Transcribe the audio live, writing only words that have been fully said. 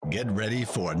Get ready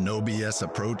for a no BS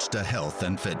approach to health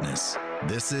and fitness.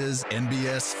 This is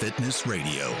NBS Fitness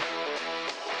Radio.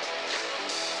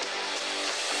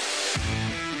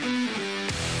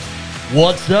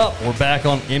 What's up? We're back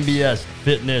on NBS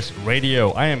Fitness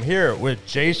Radio. I am here with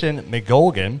Jason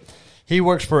McGolgan. He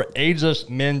works for Ageless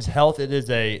Men's Health. It is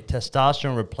a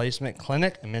testosterone replacement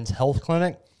clinic, a men's health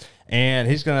clinic, and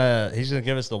he's gonna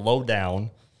give us the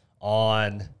lowdown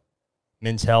on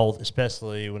men's health,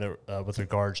 especially when with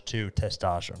regards to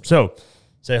testosterone. So,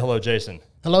 say hello, Jason.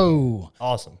 Hello.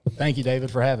 Awesome. Thank you,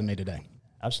 David, for having me today.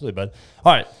 Absolutely, bud.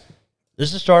 All right, let's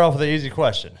just start off with an easy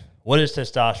question. What is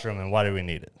testosterone and why do we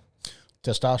need it?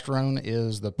 Testosterone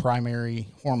is the primary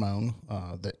hormone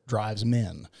that drives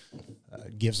men.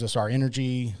 It gives us our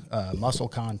energy, muscle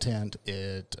content.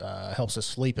 It helps us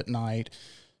sleep at night,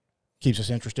 keeps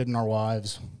us interested in our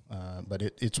wives, but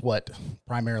it's what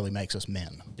primarily makes us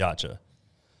men. Gotcha.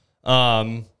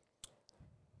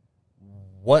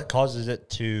 What causes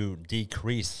it to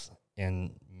decrease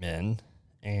in men,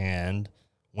 and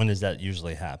when does that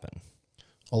usually happen?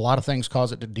 A lot of things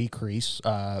cause it to decrease.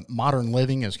 Modern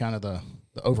living is kind of the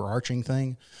overarching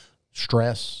thing.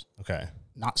 Stress. Okay.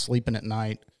 Not sleeping at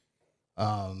night.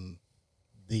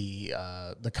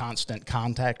 The constant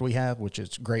contact we have, which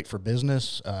is great for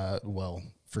business. Well,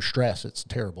 for stress, it's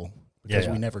terrible because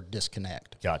we never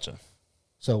disconnect. Gotcha.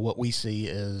 So what we see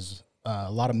is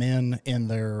a lot of men in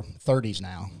their 30s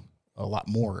now, a lot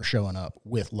more are showing up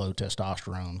with low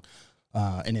testosterone.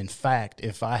 And in fact,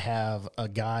 if I have a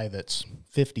guy that's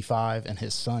 55 and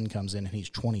his son comes in and he's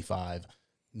 25,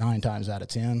 9 times out of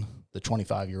 10, the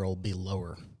 25-year-old be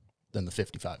lower than the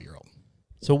 55-year-old.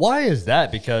 So why is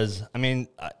that? Because, I mean,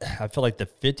 I feel like the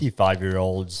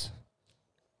 55-year-olds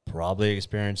probably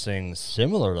experiencing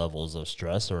similar levels of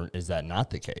stress, or is that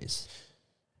not the case?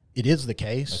 It is the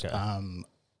case. Okay.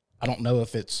 I don't know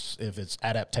if it's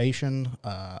adaptation.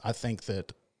 I think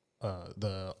that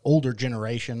the older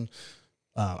generation,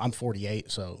 I'm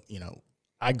 48, so,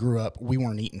 I grew up, we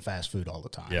weren't eating fast food all the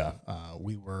time. Yeah.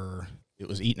 It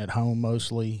was eating at home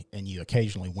mostly, and you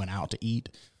occasionally went out to eat.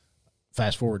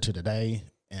 Fast forward to today,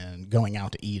 and going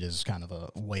out to eat is kind of a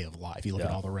way of life. You look at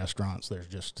all the restaurants, there's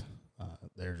just,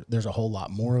 there's a whole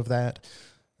lot more of that.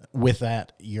 With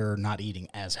that, you're not eating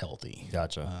as healthy.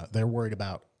 Gotcha. They're worried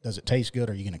about, does it taste good,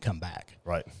 or are you going to come back?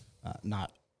 Right.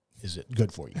 Not, is it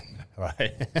good for you?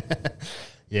 Right.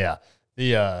 Yeah.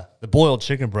 The boiled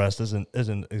chicken breast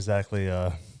isn't exactly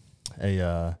a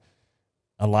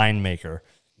line maker.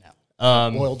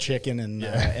 No. Boiled chicken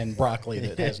and broccoli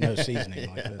that has no seasoning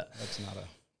like that. That's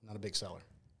not a big seller.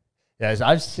 Yeah,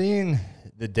 I've seen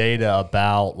the data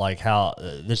about like how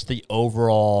just the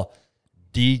overall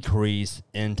decrease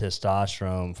in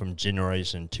testosterone from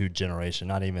generation to generation,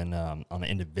 not even on an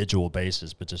individual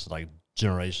basis, but just like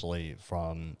generationally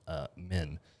from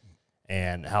men,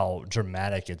 and how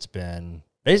dramatic it's been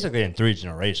basically in 3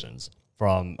 generations,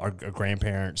 from our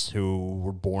grandparents who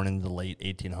were born in the late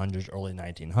 1800s, early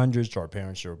 1900s, to our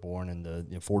parents who were born in the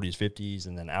 40s, 50s,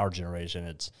 and then our generation.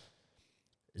 It's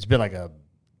been like a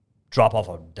drop off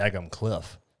a daggum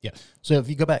cliff. Yeah. So if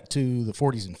you go back to the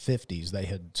 40s and 50s, they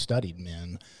had studied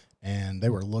men, and they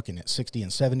were looking at 60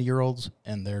 and 70-year-olds,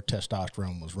 and their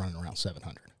testosterone was running around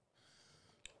 700.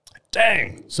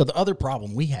 Dang. So the other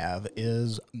problem we have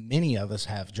is many of us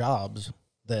have jobs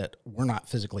that we're not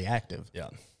physically active. Yeah.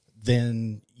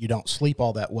 Then you don't sleep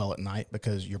all that well at night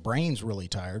because your brain's really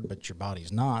tired, but your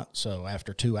body's not. So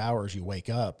after 2 hours, you wake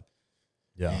up.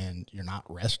 Yeah. And you're not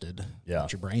rested,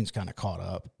 but your brain's kind of caught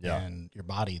up, and your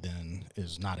body then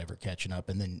is not ever catching up,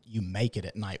 and then you make it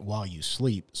at night while you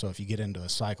sleep. So if you get into a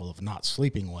cycle of not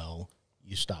sleeping well,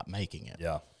 you stop making it.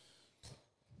 Yeah.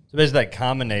 So basically that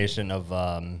combination of,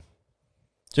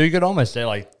 so you could almost say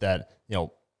like that,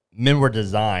 men were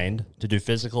designed to do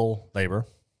physical labor,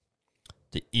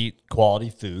 to eat quality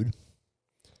food,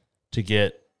 to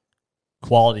get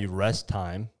quality rest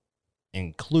time,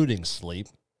 including sleep.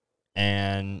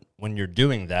 And when you're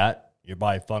doing that, your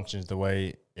body functions the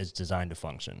way it's designed to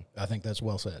function. I think that's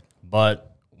well said.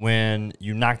 But when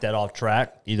you knock that off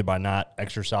track, either by not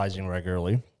exercising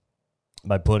regularly,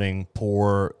 by putting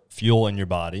poor fuel in your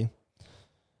body,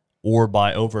 or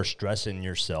by overstressing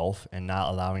yourself and not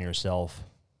allowing yourself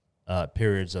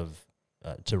periods of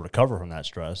to recover from that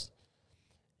stress,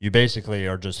 you basically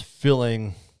are just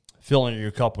filling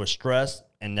your cup with stress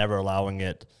and never allowing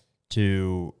it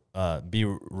to be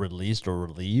released or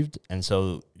relieved. And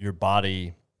so your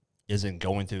body isn't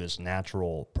going through this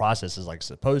natural processes like it's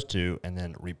supposed to, and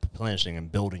then replenishing and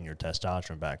building your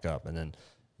testosterone back up. And then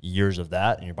years of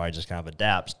that, and your body just kind of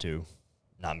adapts to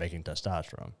not making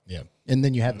testosterone. Yeah. And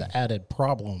then you have the added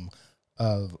problem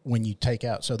of when you take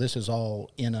out. So this is all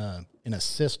in a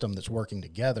system that's working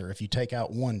together. If you take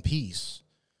out one piece,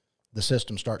 the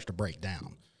system starts to break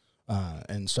down.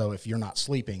 And so if you're not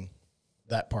sleeping,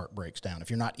 that part breaks down. If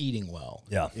you're not eating well,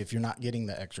 if you're not getting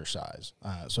the exercise.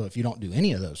 So if you don't do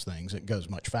any of those things, it goes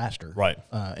much faster. Right.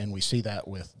 And we see that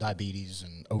with diabetes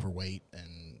and overweight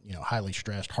and, you know, highly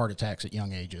stressed, heart attacks at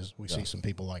young ages. We see some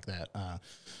people like that.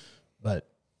 But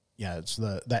yeah, it's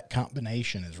that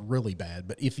combination is really bad.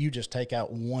 But if you just take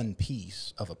out one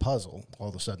piece of a puzzle, all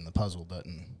of a sudden the puzzle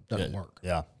doesn't work.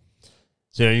 Yeah.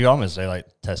 So you almost say like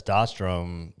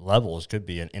testosterone levels could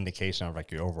be an indication of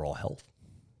like your overall health.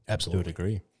 Absolutely. To a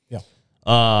degree. Yeah.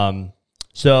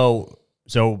 So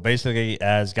basically,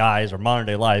 as guys, our modern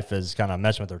day life is kind of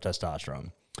messing with their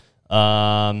testosterone.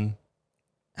 What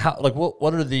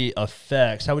are the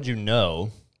effects? How would you know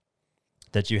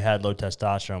that you had low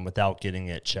testosterone without getting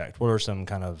it checked? What are some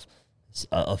kind of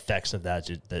effects of that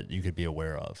you could be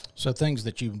aware of? So things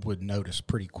that you would notice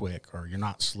pretty quick are you're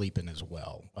not sleeping as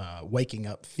well, waking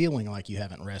up feeling like you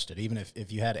haven't rested. Even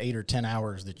if you had 8 or 10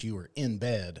 hours that you were in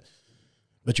bed,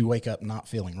 but you wake up not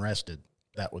feeling rested,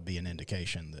 that would be an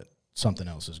indication that something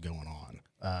else is going on.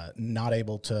 Not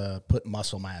able to put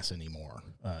muscle mass anymore.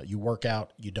 You work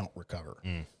out, you don't recover.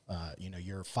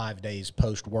 You're 5 days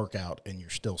post-workout and you're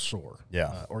still sore.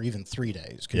 Or even 3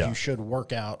 days, because you should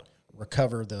work out,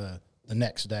 recover the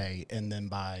next day, and then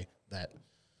by that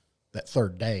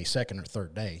third day, second or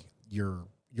third day, you're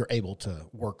able to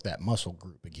work that muscle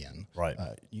group again. Right.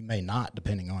 You may not,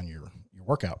 depending on your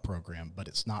workout program, but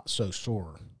it's not so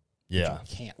sore that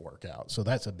you can't work out. So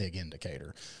that's a big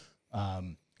indicator.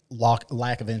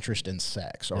 Lack of interest in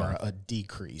sex or a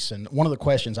decrease. And one of the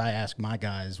questions I ask my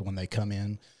guys when they come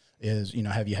in is,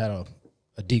 have you had a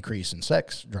decrease in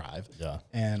sex drive? Yeah.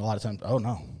 And a lot of times, oh,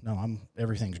 no,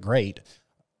 everything's great.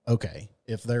 Okay.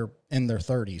 If they're in their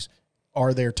 30s,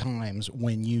 are there times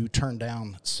when you turn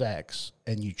down sex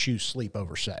and you choose sleep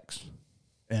over sex?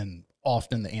 And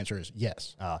often the answer is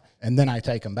yes. And then I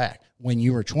take them back. When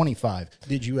you were 25,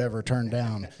 did you ever turn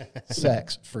down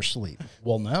sex for sleep?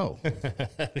 Well, no.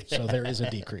 So there is a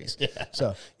decrease.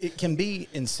 So it can be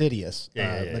insidious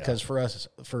because for us,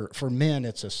 for men,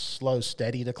 it's a slow,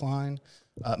 steady decline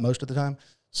most of the time.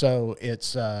 So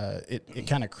it's it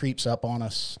kind of creeps up on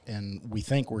us, and we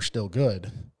think we're still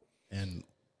good, and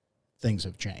things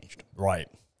have changed. Right.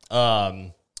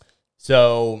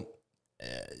 So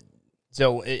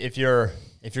if you're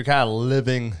kind of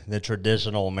living the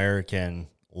traditional American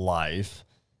life,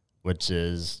 which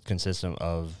is consistent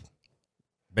of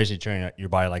basically treating your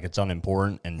body like it's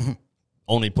unimportant and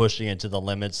only pushing it to the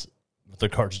limits with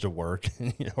regards to work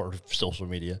or social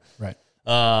media, right?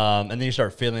 And then you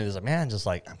start feeling this, like, man, just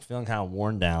like I'm feeling kind of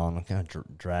worn down, I'm kind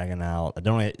of dragging out. I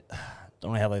don't really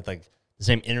have like the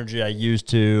same energy I used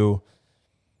to.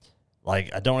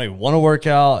 Like, I don't even want to work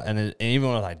out, and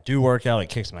even when I do work out, it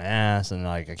kicks my ass, and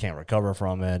like I can't recover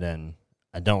from it, and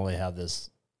I don't really have this.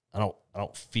 I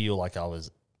don't feel like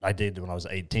I did when I was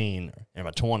 18 in my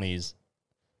 20s.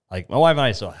 Like, my wife and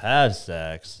I still have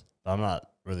sex, but I'm not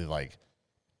really like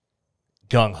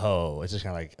gung ho. It's just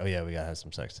kind of like, oh yeah, we gotta have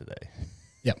some sex today.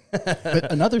 Yeah.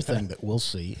 But another thing that we'll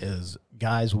see is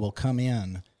guys will come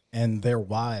in and their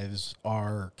wives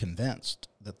are convinced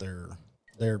that they're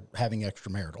having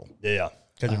extramarital. Yeah.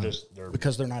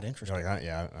 Because they're not interested. Like,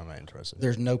 I'm not interested.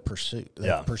 There's no pursuit.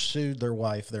 They've pursued their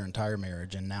wife their entire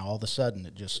marriage, and now all of a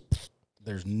sudden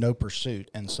there's no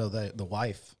pursuit. And so the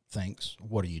wife thinks,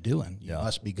 what are you doing? You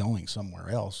must be going somewhere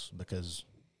else because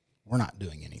we're not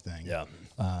doing anything. Yeah.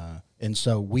 And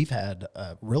so we've had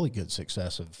really good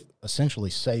success of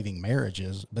essentially saving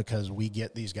marriages because we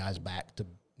get these guys back to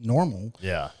normal.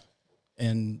 Yeah.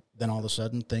 And then all of a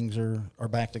sudden things are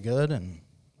back to good, and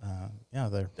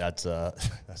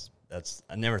that's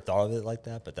I never thought of it like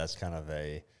that, but that's kind of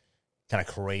a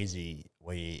crazy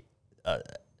way,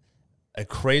 a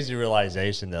crazy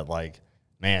realization that, like,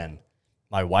 man,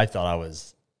 my wife thought I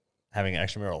was having an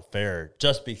extramarital affair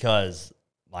just because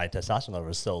my testosterone level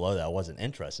was so low that I wasn't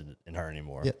interested in her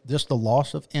anymore. Yeah, just the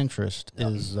loss of interest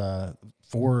is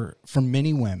for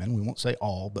many women. We won't say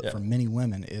all, but for many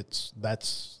women,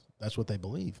 that's what they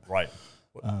believe. Right.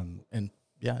 And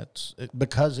yeah,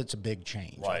 because it's a big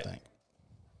change. Right. I think.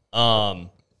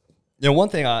 One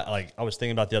thing I was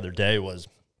thinking about the other day was,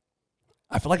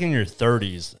 I feel like in your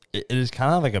 30s, it is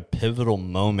kind of like a pivotal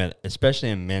moment, especially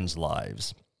in men's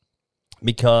lives,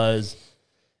 because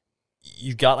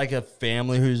you've got like a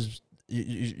family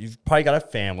you've probably got a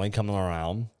family coming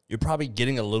around. You're probably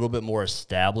getting a little bit more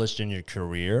established in your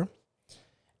career.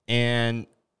 And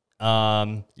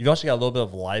You've also got a little bit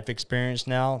of life experience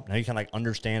now. Now you kind of like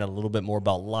understand a little bit more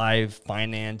about life,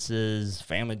 finances,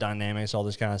 family dynamics, all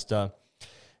this kind of stuff.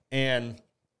 And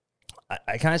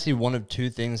I kind of see one of two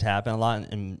things happen a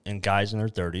lot in guys in their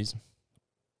 30s.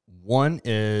 One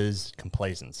is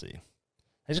complacency.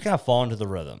 They just kind of fall into the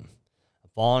rhythm. I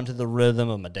fall into the rhythm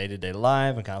of my day-to-day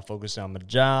life and kind of focus on my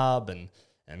job and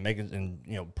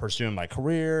pursuing my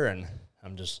career, and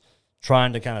I'm just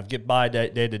trying to kind of get by day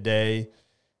to day.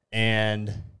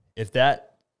 And if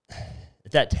that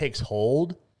takes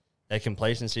hold, that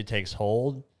complacency takes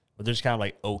hold, but they're just kind of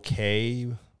like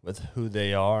okay with who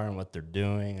they are and what they're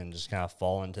doing and just kind of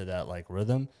fall into that like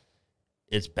rhythm,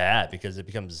 it's bad because it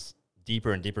becomes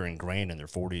deeper and deeper ingrained in their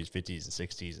 40s, 50s, and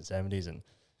 60s and 70s. And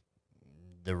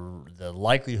the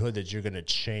likelihood that you're going to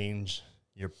change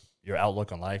your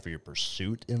outlook on life or your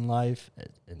pursuit in life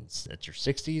at your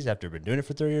 60s after you've been doing it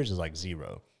for 30 years is like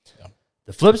zero. Yeah.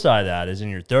 The flip side of that is in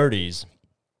your 30s,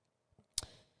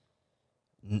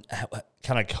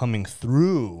 kind of coming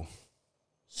through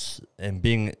and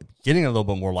getting a little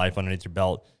bit more life underneath your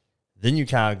belt, then you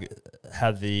kind of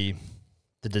have the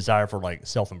desire for like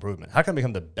self-improvement. How can I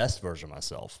become the best version of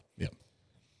myself? Yeah.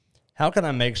 How can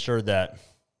I make sure that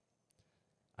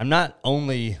I'm not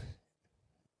only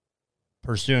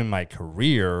pursuing my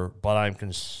career, but I'm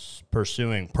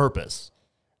pursuing purpose?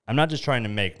 I'm not just trying to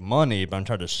make money, but I'm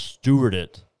trying to steward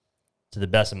it to the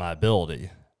best of my ability.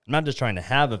 I'm not just trying to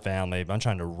have a family, but I'm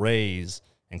trying to raise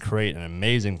and create an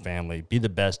amazing family, be the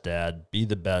best dad, be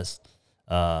the best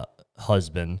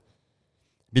husband,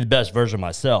 be the best version of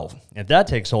myself. If that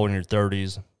takes hold in your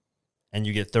 30s and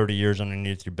you get 30 years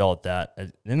underneath your belt,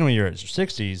 then when you're at your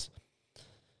 60s,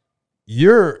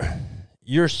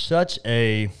 you're such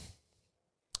a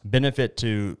benefit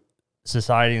to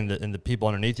society and the people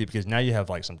underneath you, because now you have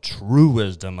like some true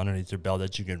wisdom underneath your belt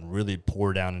that you can really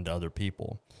pour down into other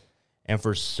people. And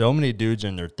for so many dudes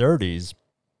in their 30s,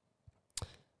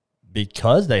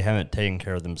 because they haven't taken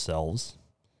care of themselves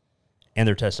and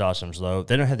their testosterone's low,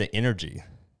 they don't have the energy.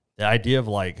 The idea of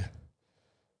like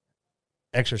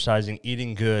exercising,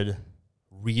 eating good,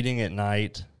 reading at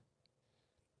night,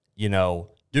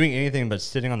 doing anything but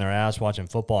sitting on their ass watching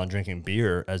football and drinking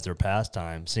beer as their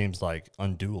pastime seems like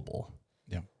undoable.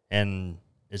 Yeah. And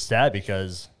it's sad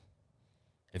because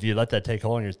if you let that take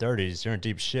hold in your 30s, you're in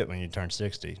deep shit when you turn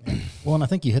 60. Well, and I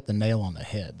think you hit the nail on the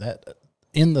head. That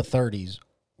in the 30s,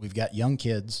 we've got young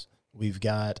kids, we've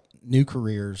got new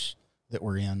careers that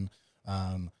we're in,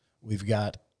 we've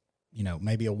got,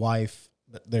 maybe a wife.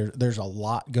 There's a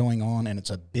lot going on, and it's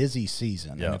a busy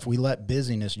season. Yeah. And if we let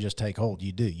busyness just take hold,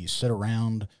 you sit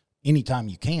around anytime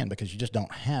you can because you just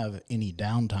don't have any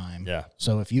downtime. Yeah.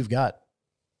 So if you've got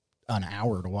an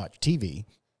hour to watch TV,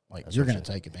 you're going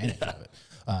to take advantage of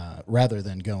it rather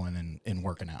than going and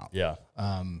working out. Yeah.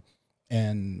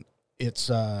 And it's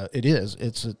a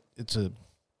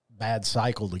bad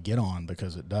cycle to get on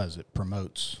because it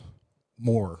promotes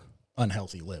more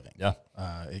unhealthy living. Yeah.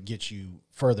 It gets you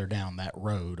further down that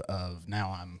road of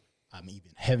now I'm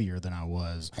even heavier than I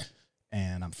was,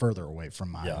 and I'm further away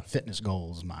from my fitness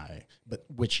goals,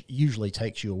 which usually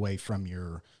takes you away from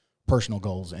your personal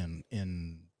goals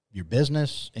in your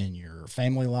business, in your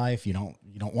family life. You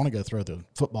don't want to go throw the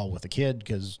football with a kid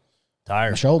because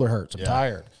my shoulder hurts. I'm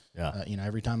tired. Yeah.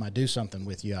 Every time I do something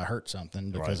with you, I hurt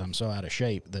something because I'm so out of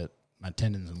shape that my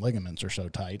tendons and ligaments are so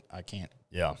tight. I can't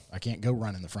go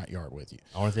run in the front yard with you.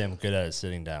 The only thing I'm good at is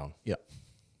sitting down. Yep.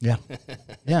 Yeah.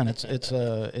 Yeah. And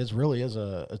it really is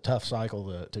a tough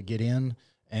cycle to get in.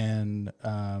 And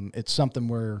it's something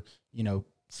where,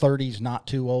 30's not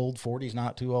too old, 40's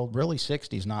not too old, really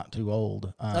 60's not too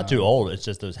old. Not too old. It's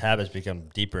just those habits become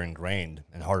deeper ingrained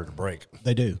and harder to break.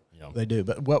 They do. They do.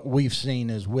 But what we've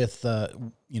seen is with,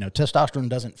 testosterone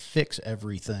doesn't fix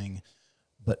everything,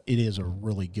 but it is a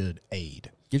really good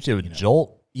aid. Gives you a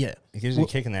jolt. Yeah. It gives you a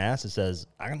kick in the ass. It says,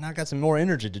 I got some more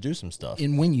energy to do some stuff.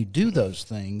 And when you do those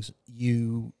things,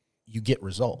 you get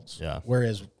results. Yeah.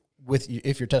 Whereas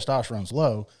if your testosterone's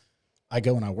low, I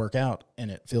go and I work out and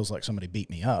it feels like somebody beat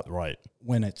me up. Right.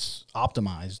 When it's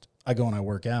optimized, I go and I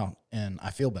work out and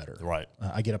I feel better. Right.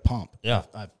 I get a pump. Yeah.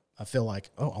 I feel like,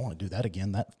 I want to do that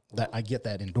again. That I get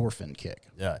that endorphin kick.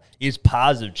 Yeah. Each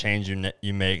positive change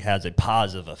you make has a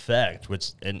positive effect,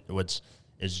 which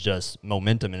is just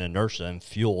momentum and inertia and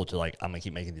fuel to I'm gonna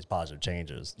keep making these positive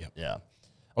changes. Yep. Yeah.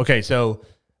 Okay, so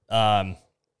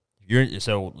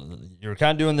you're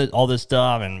kind of doing all this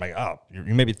stuff, and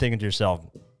you may be thinking to yourself,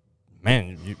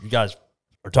 man, you guys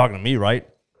are talking to me, right?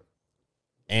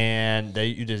 And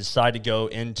you decide to go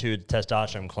into the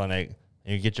testosterone clinic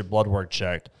and you get your blood work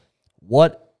checked.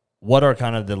 What are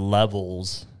kind of the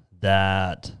levels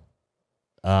that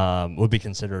would be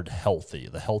considered healthy,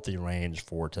 the healthy range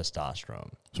for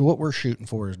testosterone? So what we're shooting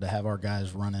for is to have our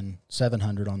guys running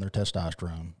 700 on their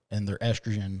testosterone and their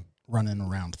estrogen running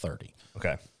around 30.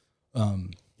 Okay.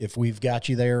 If we've got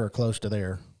you there or close to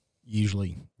there,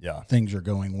 usually things are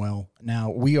going well. Now,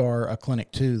 we are a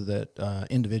clinic, too, that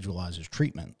individualizes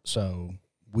treatment. So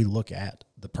we look at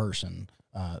the person.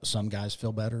 Some guys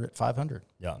feel better at 500.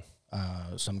 Yeah.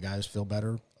 Some guys feel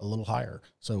better a little higher.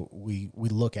 So we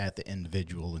look at the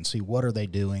individual and see what are they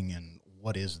doing and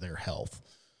what is their health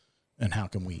and how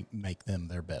can we make them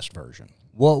their best version.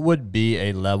 What would be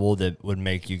a level that would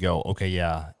make you go, okay,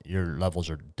 yeah, your levels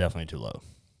are definitely too low?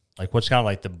 Like, what's kind of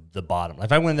like the bottom? Like,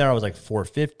 if I went there, I was like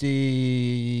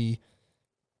 450.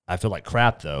 I feel like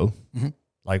crap, though. Mm-hmm.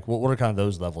 Like, what are kind of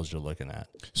those levels you're looking at?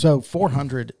 So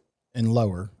 400 and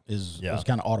lower is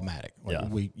kind of automatic. Like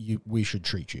we should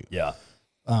treat you. Yeah.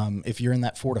 If you're in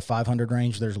that 400 to 500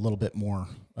 range, there's a little bit more.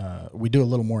 We do a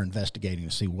little more investigating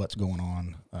to see what's going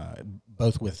on,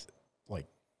 both with like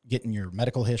getting your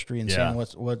medical history and seeing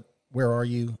where are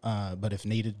you, but if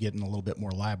needed, getting a little bit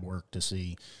more lab work to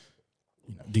see,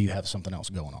 do you have something else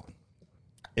going on?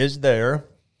 Is there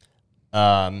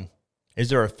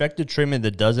effective treatment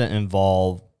that doesn't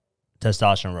involve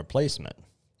testosterone replacement?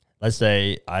 Let's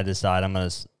say I decide I'm going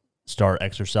to start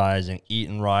exercising,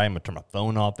 eating right. I'm going to turn my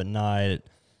phone off at night.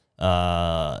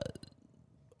 Or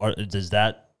does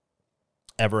that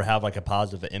ever have like a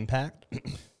positive impact?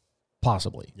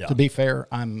 Possibly. Yeah. To be fair,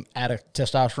 I'm at a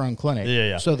testosterone clinic.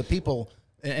 Yeah. So the people,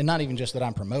 and not even just that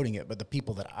I'm promoting it, but the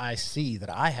people that I see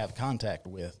that I have contact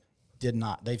with did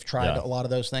not. They've tried a lot of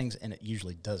those things, and it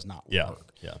usually does not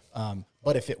work. Yeah.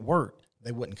 But if it worked,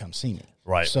 they wouldn't come see me.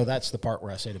 Right. So that's the part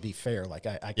where I say, to be fair, like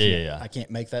I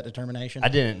can't make that determination. I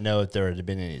didn't know if there had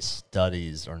been any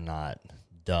studies or not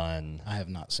done. I have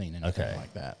not seen anything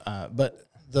like that. But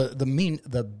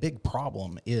the big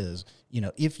problem is,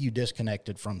 if you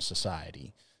disconnected from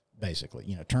society,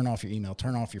 basically, turn off your email,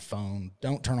 turn off your phone,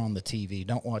 don't turn on the TV,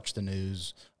 don't watch the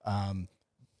news. And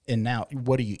now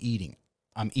what are you eating?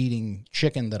 I'm eating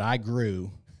chicken that I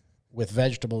grew with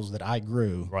vegetables that I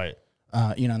grew. Right.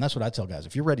 And that's what I tell guys.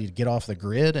 If you're ready to get off the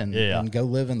grid and go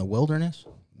live in the wilderness,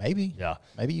 maybe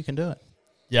you can do it.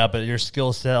 Yeah, but your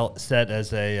skill set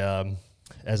as an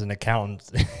accountant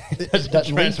doesn't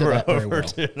transfer over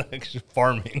to like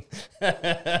farming.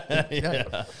 Right.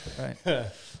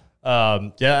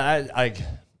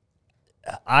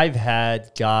 I've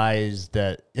had guys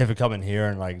that have come in here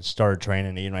and like started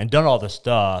training, eating, and done all the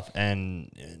stuff,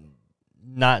 and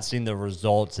not seen the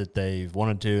results that they've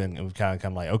wanted to, and we've kind of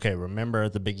come like, okay, remember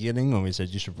at the beginning when we said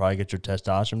you should probably get your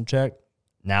testosterone checked?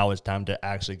 Now it's time to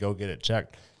actually go get it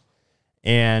checked.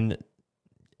 And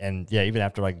even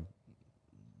after like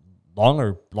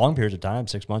long periods of time,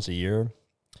 6 months, a year,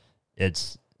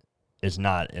 it's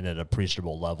not in an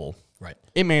appreciable level. Right.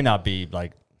 It may not be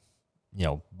like,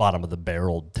 bottom of the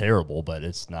barrel terrible, but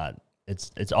it's not.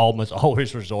 It's almost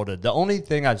always resulted. The only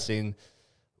thing I've seen,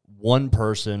 one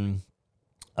person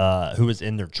who was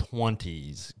in their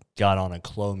 20s got on a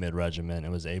Clomid regimen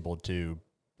and was able to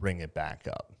bring it back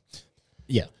up.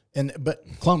 Yeah, but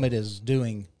Clomid is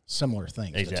doing similar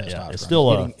things to testosterone. Yeah. It's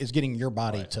still it's getting your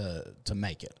body to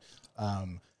make it.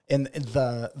 And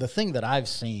the thing that I've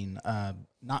seen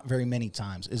not very many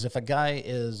times is if a guy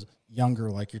is younger,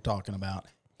 like you're talking about,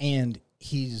 and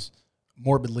he's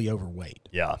morbidly overweight.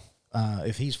 Yeah.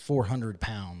 If he's 400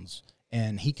 pounds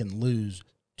and he can lose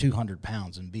 200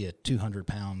 pounds and be a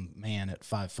 200-pound man at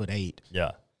 5'8",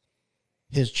 yeah,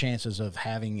 his chances of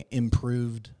having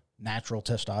improved natural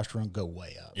testosterone go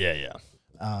way up. Yeah.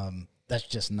 That's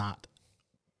just not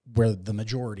where the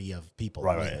majority of people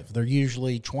live. Right. They're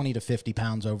usually 20 to 50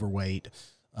 pounds overweight.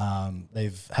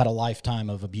 They've had a lifetime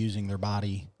of abusing their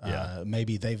body.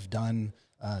 Maybe they've done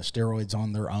steroids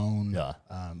on their own,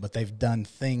 but they've done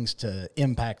things to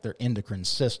impact their endocrine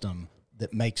system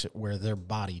that makes it where their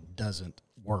body doesn't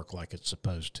work like it's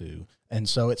supposed to. And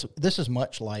so this is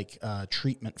much like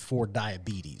treatment for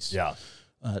diabetes. Yeah.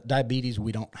 Diabetes,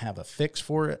 we don't have a fix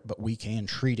for it, but we can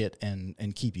treat it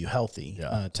and keep you healthy.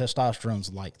 Yeah.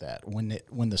 Testosterone's like that.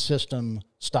 When the system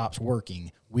stops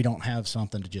working, we don't have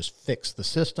something to just fix the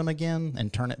system again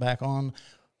and turn it back on,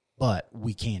 but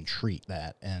we can treat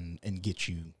that and get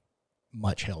you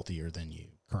much healthier than you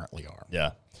currently are.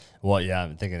 Yeah. Well,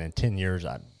 I'm thinking in 10 years,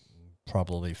 I'm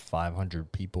probably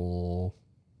 500 people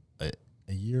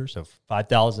a year, so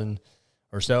 5,000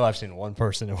 or so. I've seen one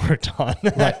person it worked on.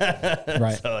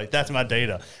 Right. So like that's my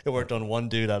data. It worked on one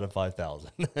dude out of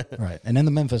 5,000. Right. And in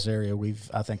the Memphis area,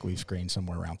 I think we've screened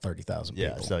somewhere around 30,000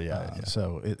 people. Yeah. So yeah.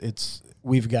 So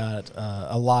we've got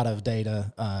a lot of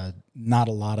data, not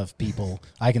a lot of people.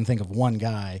 I can think of one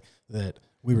guy that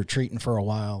we were treating for a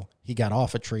while. He got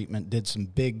off of treatment, did some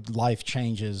big life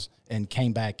changes, and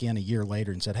came back in a year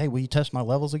later and said, "Hey, will you test my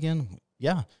levels again?"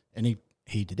 Yeah. And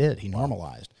he did. He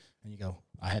normalized. And you go,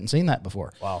 I hadn't seen that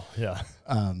before. Wow. Yeah.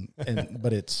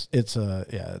 But it's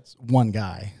one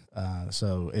guy.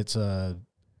 So it's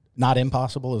not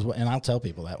impossible as well. And I'll tell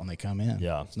people that when they come in.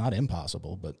 Yeah. It's not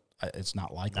impossible, but it's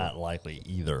not likely. Not likely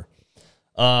either.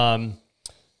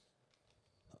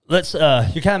 Let's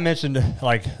you kind of mentioned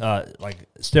like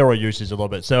steroid usage a little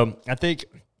bit. So I think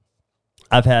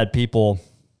I've had people,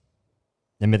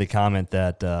 they made the comment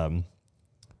that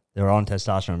they were on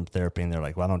testosterone therapy and they're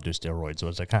like, "Well, I don't do steroids."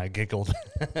 So I kind of giggled.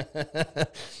 I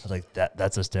was like,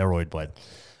 that's a steroid, but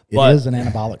It is an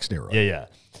anabolic steroid. Yeah.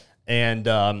 And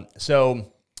so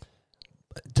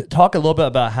talk a little bit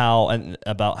about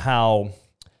how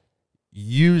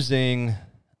using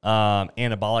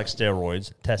anabolic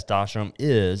steroids, testosterone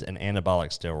is an anabolic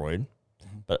steroid,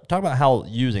 but talk about how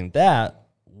using that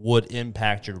would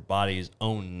impact your body's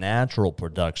own natural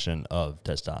production of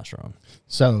testosterone.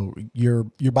 So your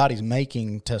body's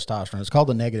making testosterone. It's called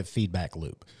the negative feedback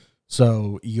loop.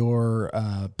 So your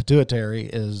pituitary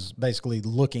is basically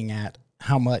looking at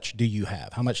how much do you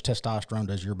have? How much testosterone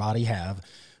does your body have?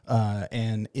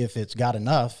 And if it's got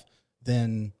enough,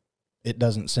 then it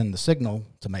doesn't send the signal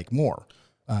to make more.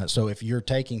 So if you're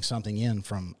taking something in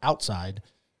from outside,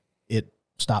 it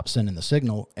stops sending the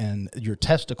signal, and your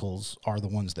testicles are the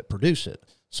ones that produce it.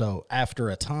 So after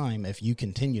a time, if you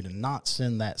continue to not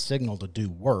send that signal to do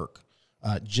work,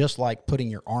 just like putting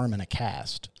your arm in a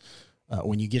cast,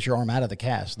 when you get your arm out of the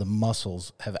cast, the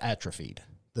muscles have atrophied.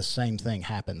 The same thing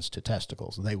happens to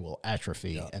testicles. They will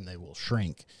atrophy and they will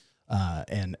shrink.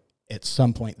 And at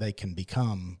some point they can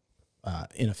become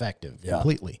ineffective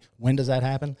completely. When does that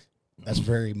happen? That's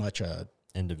very much a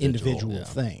individual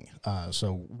thing.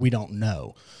 So we don't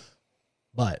know.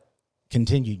 But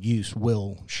continued use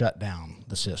will shut down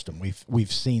the system.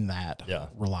 We've seen that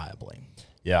reliably.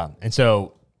 Yeah.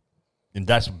 And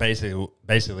that's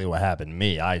basically what happened to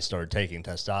me. I started taking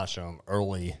testosterone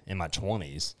early in my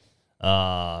 20s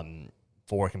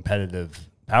for competitive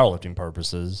powerlifting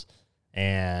purposes.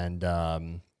 And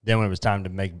then when it was time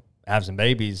to have some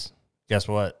babies, guess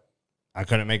what? I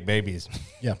couldn't make babies.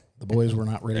 Yeah, the boys were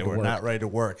not ready to work. They were not ready to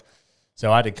work. So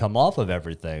I had to come off of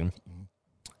everything.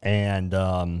 And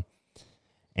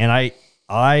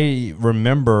I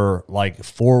remember like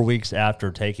 4 weeks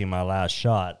after taking my last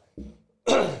shot,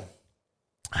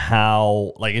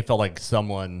 how like it felt like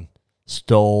someone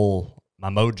stole my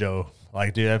mojo.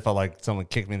 Like, dude, I felt like someone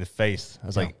kicked me in the face. I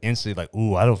was like instantly like,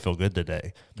 ooh, I don't feel good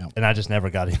today. Yep. And I just never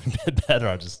got even better.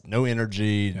 I just no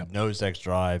energy, no sex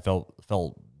drive, felt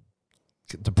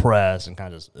depressed and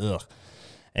kind of just ugh.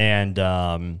 And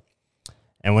when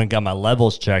I got my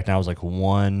levels checked, and I was like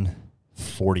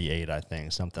 148, I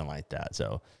think, something like that.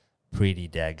 So pretty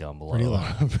daggum low. Pretty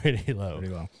low.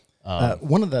 Pretty low.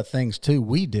 One of the things, too,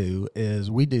 we do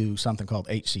something called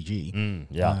HCG.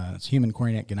 It's human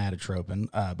chorionic gonadotropin.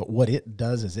 But what it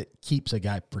does is it keeps a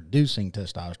guy producing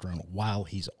testosterone while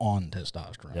he's on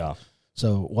testosterone. Yeah.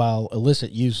 So while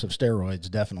illicit use of steroids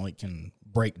definitely can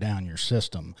break down your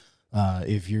system,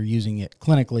 if you're using it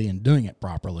clinically and doing it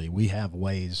properly, we have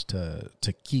ways to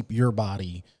keep your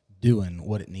body doing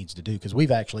what it needs to do. Because we've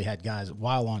actually had guys,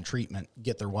 while on treatment,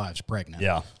 get their wives pregnant.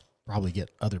 Yeah. Probably get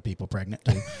other people pregnant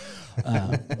too,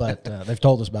 but they've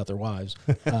told us about their wives.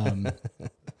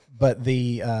 But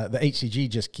the HCG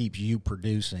just keeps you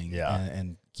producing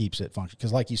and keeps it functioning.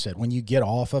 Because like you said, when you get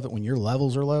off of it, when your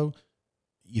levels are low,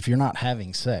 if you're not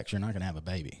having sex, you're not going to have a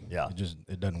baby. Yeah,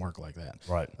 it doesn't work like that.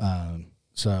 Right.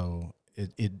 So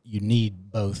you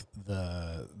need both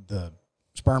the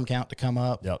sperm count to come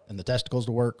up and the testicles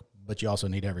to work, but you also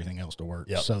need everything else to work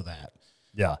so that.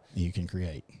 Yeah, you can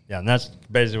create. Yeah, and that's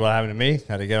basically what happened to me.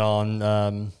 Had to get on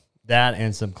that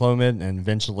and some Clomid, and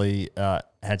eventually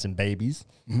had some babies.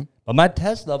 Mm-hmm. But my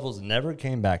test levels never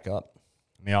came back up.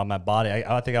 I mean, on my body,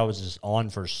 I think I was just on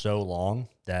for so long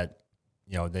that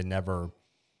they never.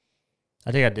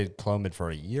 I think I did Clomid for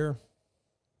a year,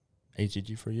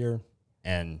 HCG for a year,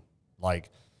 and like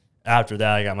after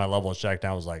that, I got my levels checked.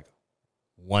 And I was like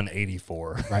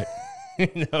 184. Right.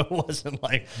 It wasn't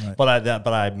like, but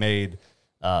I made.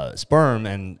 Sperm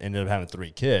and ended up having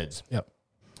 3 kids. Yep.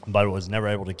 But I was never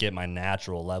able to get my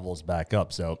natural levels back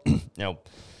up. So,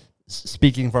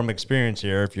 speaking from experience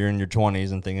here, if you're in your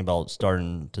 20s and thinking about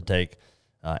starting to take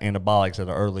anabolics at an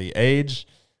early age.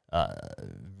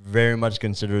 Very much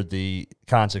consider the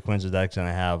consequences that's going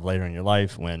to have later in your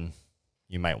life when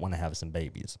you might want to have some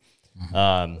babies.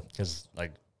 Because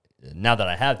like now that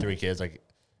I have 3 kids, like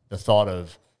the thought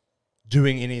of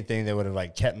doing anything that would have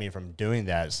like kept me from doing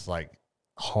that is like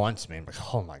haunts me. I'm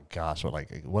like, oh my gosh,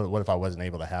 what if I wasn't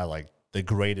able to have like the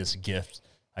greatest gift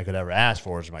I could ever ask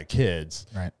for is my kids?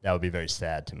 Right. That would be very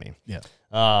sad to me. Yeah.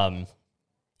 Um,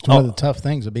 One of the tough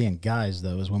things of being guys,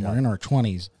 though, is when we're in our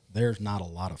 20s, there's not a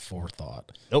lot of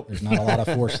forethought. Nope. There's not a lot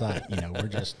of foresight. You know,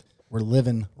 we're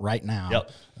living right now.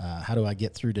 Yep. How do I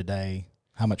get through today?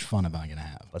 How much fun am I going to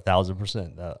have?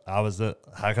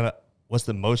 1,000%. What's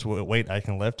the most weight I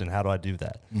can lift, and how do I do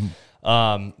that?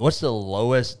 What's the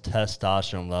lowest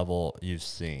testosterone level you've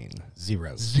seen?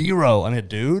 0. 0 on a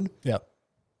dude? Yep.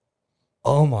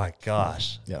 Oh my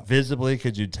gosh. Yeah. Visibly,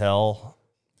 could you tell?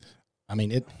 I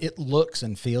mean, it looks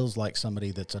and feels like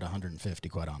somebody that's at 150,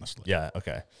 quite honestly. Yeah,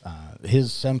 okay.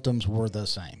 His symptoms were the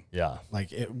same. Yeah.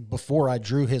 Like before I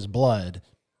drew his blood,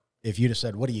 if you'd have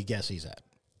said, what do you guess he's at?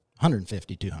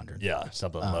 150, 200. Yeah,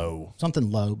 something low. Something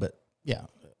low, but yeah.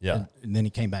 Yeah. And then he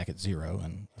came back at 0.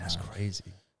 And That's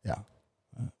crazy. yeah.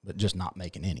 But just not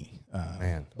making any.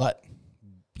 Man. But,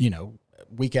 you know,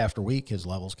 week after week, his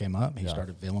levels came up. He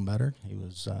started feeling better. He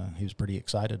was pretty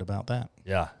excited about that.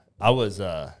 Yeah. I was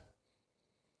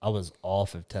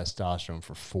off of testosterone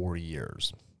for 4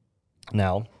 years.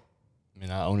 Now, I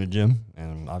mean, I own a gym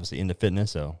and obviously into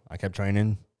fitness, so I kept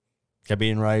training, kept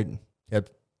eating right,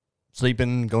 kept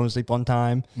sleeping, going to sleep on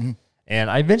time. And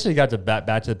I eventually got to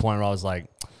back to the point where I was like,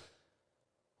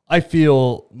 I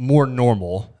feel more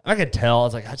normal. I could tell. I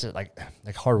was like, I just like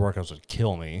hard workouts would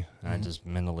kill me. And I just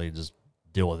mentally just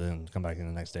deal with it and come back in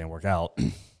the next day and work out.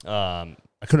 I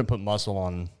couldn't put muscle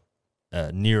on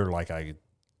near like I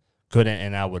couldn't,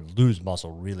 and I would lose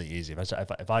muscle really easy.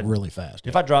 If I Really fast.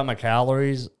 If I drop my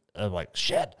calories, I'm like,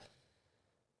 shit.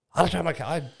 I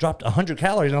dropped 100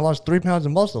 calories and I lost 3 pounds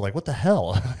of muscle. Like, what the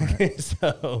hell?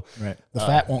 So Right. The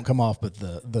fat won't come off, but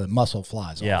the muscle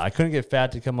flies off. yeah, I couldn't get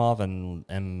fat to come off,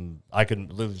 and I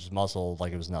could lose muscle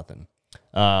like it was nothing.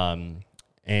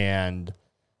 And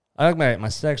I think my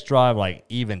sex drive like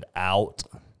evened out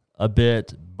a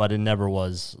bit, but it never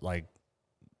was like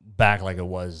back like it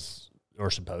was or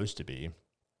supposed to be.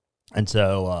 And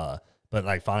so, but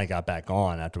like finally got back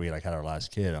on after we like had our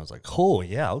last kid. I was like, oh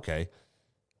yeah, okay.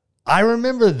 I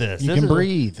remember this. You can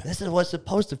breathe. This is what it's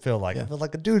supposed to feel like. Yeah. I feel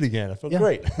like a dude again. I feel Yeah.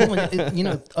 great. Well, you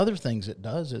know, other things it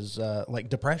does is like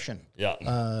depression.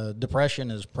 Yeah.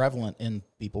 Depression is prevalent in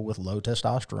people with low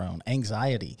testosterone,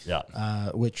 anxiety.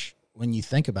 Yeah. Which, when you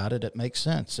think about it, it makes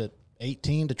sense. At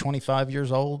 18 to 25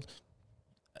 years old,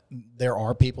 there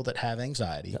are people that have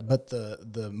anxiety, but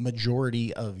the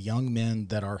majority of young men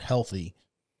that are healthy,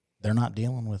 they're not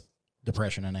dealing with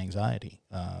depression and anxiety.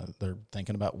 They're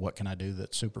thinking about what can I do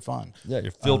that's super fun. Yeah,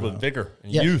 you're filled with vigor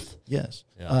and Yes, youth. Yes.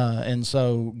 Yeah. And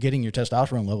so getting your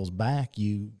testosterone levels back,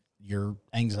 your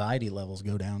anxiety levels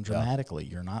go down dramatically.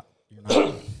 You're not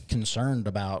concerned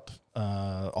about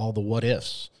all the what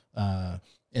ifs.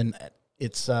 And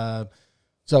it's so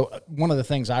one of the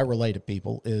things I relay to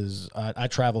people is I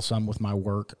travel some with my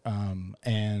work,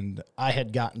 and I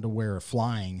had gotten to where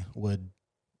flying would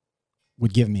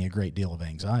give me a great deal of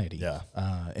anxiety. Yeah.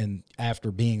 And after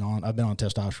I've been on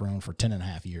testosterone for 10 and a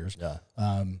half years. Yeah.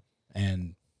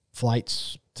 And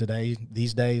flights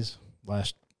these days,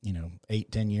 last,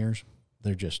 8-10 years,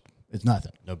 it's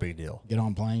nothing. No big deal. Get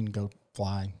on plane, go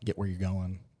fly, get where you're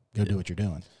going, go do what you're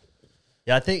doing.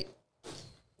 Yeah, I think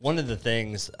one of the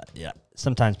things,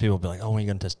 sometimes people will be like, oh, when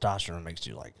you get testosterone, it makes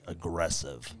you like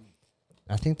aggressive.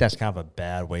 I think that's kind of a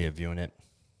bad way of viewing it.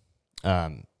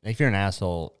 If you're an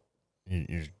asshole,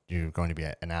 you're going to be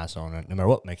an asshole no matter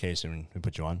what medication we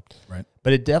put you on. Right.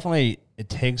 But it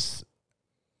takes,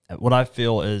 what I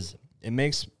feel is it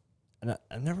makes, and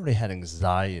I've never really had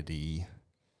anxiety,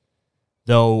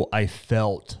 though I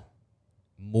felt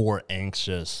more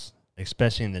anxious,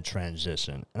 especially in the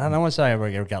transition. And I don't want to say I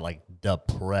ever got like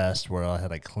depressed where I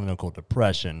had like clinical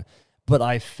depression, but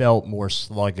I felt more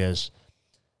sluggish,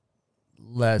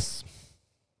 less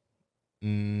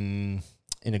in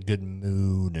a good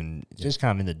mood, and just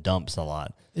kind of in the dumps a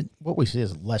lot. What we see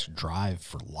is less drive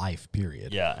for life,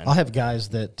 period. Yeah. I'll have guys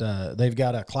that they've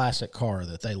got a classic car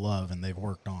that they love and they've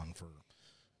worked on for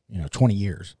 20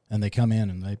 years, and they come in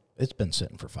and it's been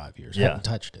sitting for 5 years. Yeah. Haven't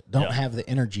touched it. Don't have the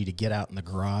energy to get out in the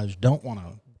garage. Don't want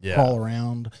to crawl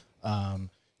around.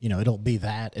 It'll be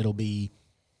that. It'll be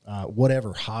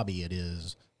whatever hobby it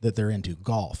is that they're into.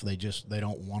 Golf. They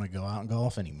don't want to go out and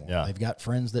golf anymore. Yeah. They've got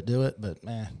friends that do it, but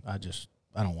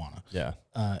I don't want to. Yeah.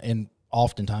 And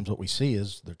oftentimes what we see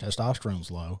is their testosterone's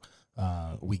low.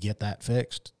 We get that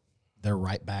fixed. They're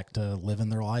right back to living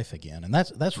their life again. And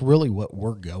that's really what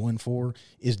we're going for,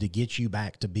 is to get you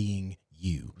back to being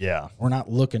you. Yeah. We're not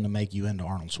looking to make you into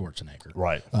Arnold Schwarzenegger.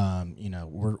 Right.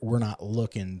 We're not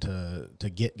looking to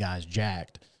get guys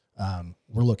jacked.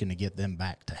 We're looking to get them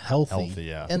back to healthy.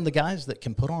 Yeah. And the guys that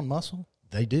can put on muscle,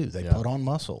 they do. They put on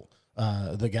muscle.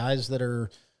 The guys that are,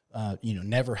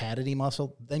 never had any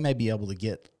muscle, they may be able to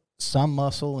get some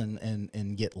muscle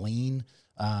and get lean,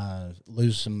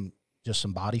 lose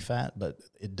some body fat, but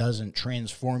it doesn't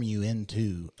transform you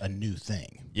into a new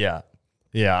thing. Yeah.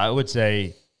 Yeah, I would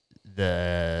say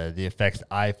the effects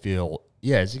I feel,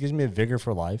 it gives me a vigor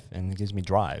for life, and it gives me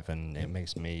drive, and it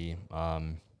makes me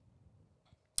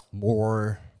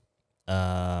more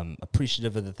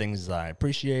appreciative of the things that I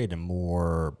appreciate, and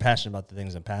more passionate about the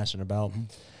things I'm passionate about. Mm-hmm.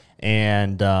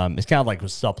 And it's kind of like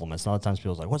with supplements. A lot of times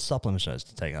people are like, what supplements should I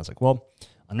take? And I was like, well,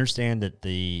 understand that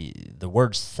the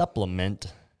word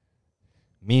supplement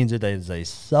means it is a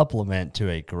supplement to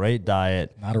a great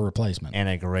diet, not a replacement, and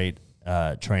a great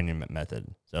training method.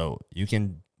 So you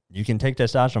can take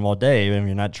testosterone all day, even if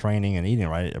you're not training and eating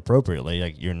right appropriately.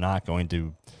 Like, you're not going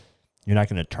to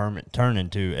turn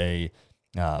into a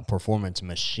performance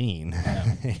machine.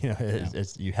 Yeah.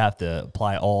 You have to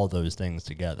apply all those things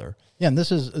together. Yeah, and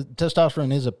this is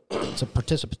testosterone is it's a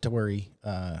participatory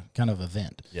kind of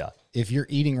event. Yeah. If you're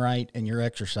eating right and you're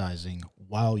exercising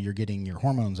while you're getting your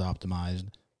hormones optimized,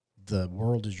 the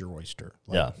world is your oyster.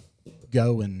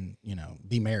 Go and,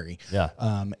 be merry. Yeah.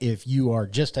 If you are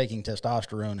just taking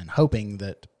testosterone and hoping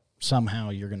that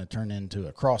somehow you're going to turn into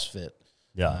a CrossFit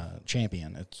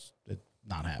champion, it's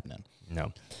not happening.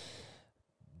 No.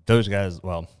 Those guys,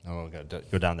 well, I won't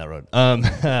go down that road.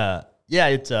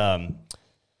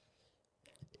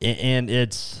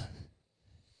 It's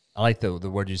I like the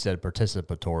word you said,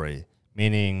 participatory,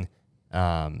 meaning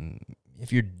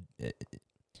if you're,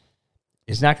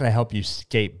 it's not going to help you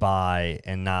skate by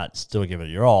and not still give it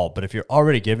your all. But if you're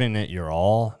already giving it your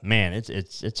all, man,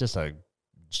 it's just a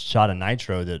shot of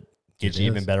nitro that gets you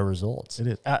even better results. It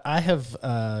is. I have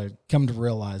come to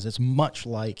realize it's much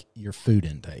like your food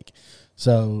intake.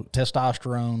 So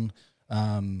testosterone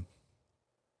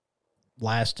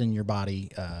lasts in your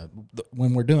body.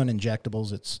 When we're doing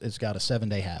injectables, it's got a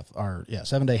 7-day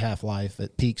half-life.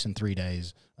 It peaks in 3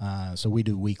 days. So we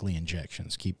do weekly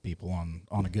injections, keep people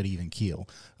on a good even keel.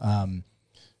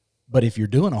 But if you're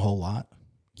doing a whole lot,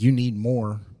 you need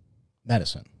more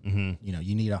medicine. Mm-hmm.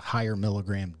 You need a higher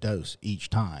milligram dose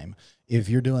each time. If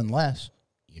you're doing less,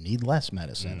 you need less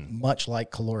medicine, much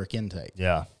like caloric intake.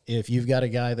 Yeah. If you've got a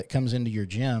guy that comes into your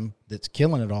gym that's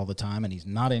killing it all the time and he's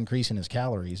not increasing his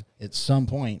calories, at some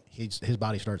point his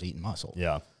body starts eating muscle.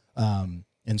 Yeah.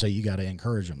 And so you got to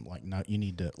encourage him. Like, no, you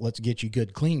need to, let's get you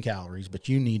good, clean calories, but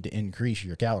you need to increase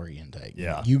your calorie intake.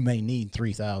 Yeah. You may need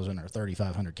 3,000 or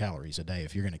 3,500 calories a day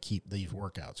if you're going to keep these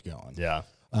workouts going. Yeah.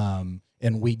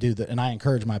 And we do that. And I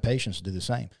encourage my patients to do the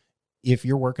same. If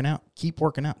you're working out, keep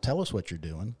working out. Tell us what you're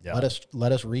doing. Yeah. Let us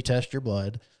retest your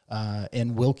blood,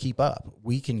 and we'll keep up.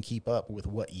 We can keep up with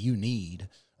what you need.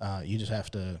 You just have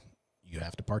to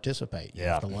participate. You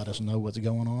have to let us know what's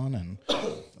going on, and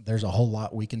there's a whole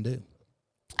lot we can do.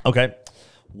 Okay.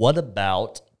 What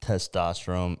about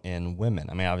testosterone in women?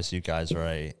 I mean, obviously you guys are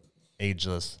a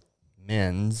ageless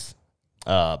men's,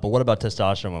 but what about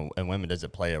testosterone in women? Does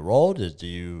it play a role? Do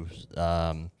you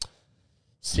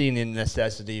see any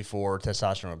necessity for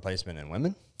testosterone replacement in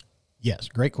women? Yes,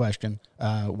 great question.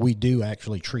 We do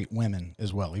actually treat women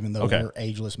as well, even though we're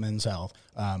ageless men's health.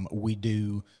 We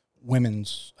do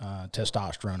women's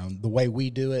testosterone. And the way we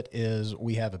do it is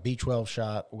we have a B12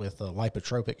 shot with a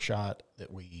lipotropic shot that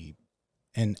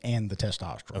and the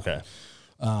testosterone.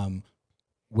 Okay.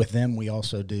 With them, we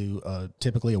also do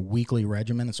typically a weekly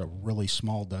regimen. It's a really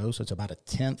small dose. It's about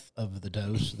 1/10 of the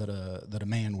dose that a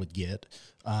man would get.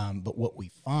 But what we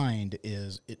find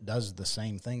is it does the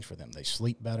same things for them. They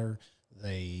sleep better.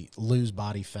 They lose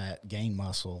body fat, gain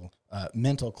muscle,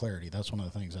 mental clarity. That's one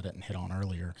of the things I didn't hit on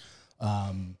earlier.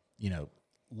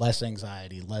 Less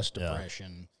anxiety, less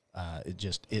depression.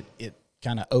 It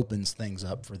kind of opens things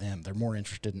up for them. They're more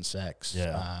interested in sex.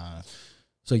 Yeah.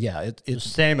 It's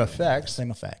same effects.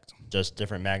 Same effect. Just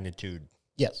different magnitude.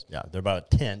 Yes. Yeah, they're about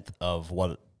 1/10 of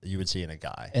what you would see in a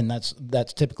guy. And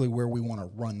that's typically where we want to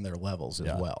run their levels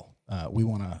as well. We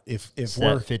want to, if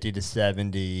we're 50 to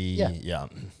 70. Yeah.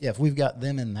 If we've got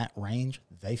them in that range,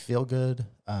 they feel good.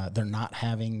 They're not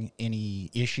having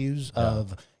any issues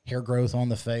of hair growth on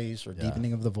the face or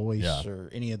deepening of the voice or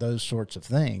any of those sorts of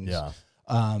things. Yeah.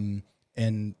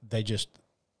 And they just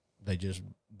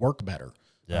work better.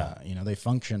 Yeah. They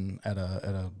function at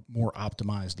a more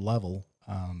optimized level.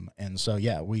 And so,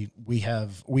 yeah, we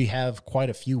have quite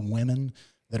a few women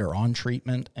that are on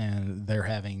treatment, and they're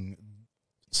having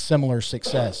similar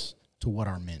success to what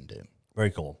our men do.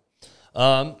 Very cool.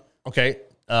 Okay.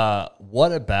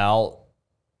 What about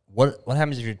what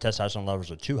happens if your testosterone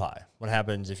levels are too high? What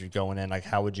happens if you're going in, like,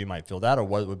 how would you might feel that, or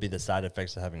what would be the side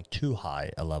effects of having too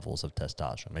high levels of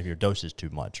testosterone? Maybe your dose is too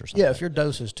much or something. Yeah, if your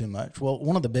dose is too much, well,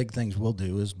 one of the big things we'll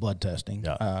do is blood testing.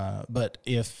 Yeah. But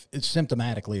if it's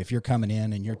symptomatically, if you're coming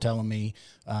in and you're telling me,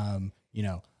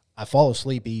 I fall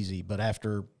asleep easy, but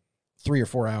after 3 or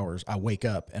 4 hours, I wake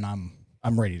up and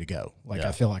I'm ready to go. Like,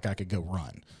 I feel like I could go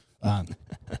run.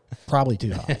 Probably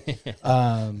too high.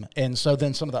 And so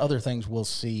then some of the other things we'll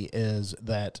see is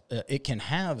that it can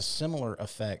have similar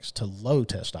effects to low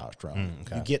testosterone.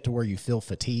 Okay. You get to where you feel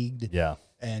fatigued. Yeah.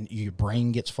 And your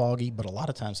brain gets foggy, but a lot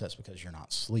of times that's because you're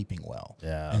not sleeping well.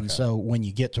 Yeah. And so when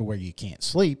you get to where you can't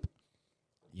sleep,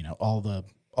 all the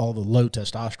low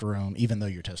testosterone, even though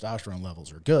your testosterone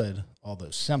levels are good, all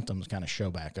those symptoms kind of show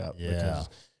back up because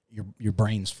your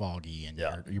brain's foggy and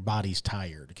your body's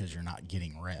tired because you're not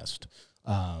getting rest.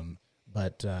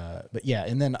 But yeah,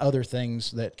 and then other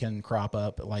things that can crop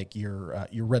up, like your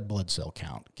red blood cell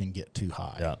count can get too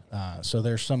high. Yeah. So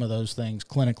there's some of those things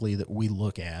clinically that we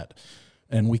look at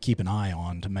and we keep an eye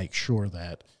on to make sure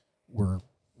that we're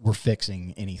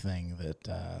fixing anything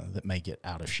that may get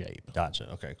out of shape. Gotcha.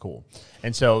 Okay, cool.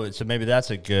 And so maybe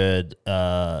that's a good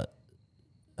way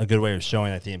of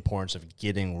showing that the importance of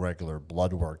getting regular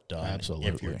blood work done. Absolutely.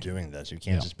 If you're doing this, you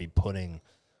can't just be putting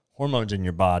hormones in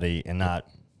your body and not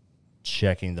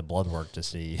checking the blood work to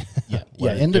see. What it's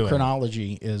doing.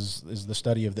 Endocrinology is the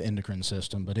study of the endocrine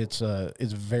system, but it's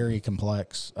very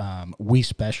complex. We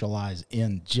specialize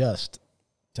in just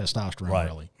testosterone,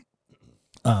 really.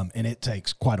 And it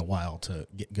takes quite a while to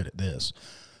get good at this.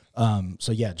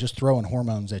 So yeah, just throwing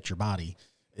hormones at your body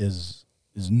is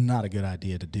not a good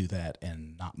idea to do that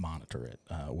and not monitor it.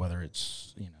 Whether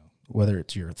it's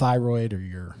your thyroid or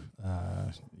your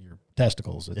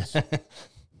testicles, it's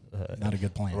not a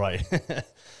good plan. Right.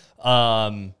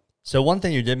 So one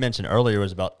thing you did mention earlier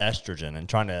was about estrogen and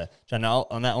trying to not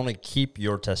only keep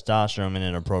your testosterone in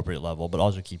an appropriate level, but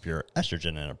also keep your estrogen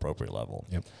in an appropriate level.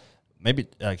 Yep. Maybe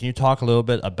can you talk a little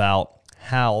bit about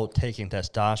how taking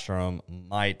testosterone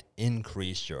might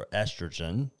increase your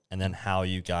estrogen, and then how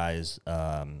you guys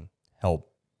help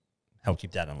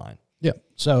keep that in line? Yeah.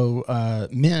 So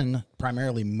men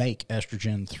primarily make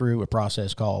estrogen through a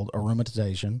process called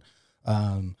aromatization,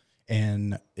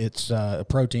 and it's a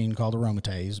protein called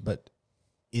aromatase, but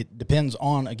it depends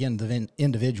on, again, the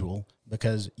individual,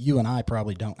 because you and I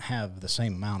probably don't have the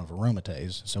same amount of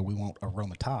aromatase, so we won't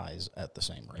aromatize at the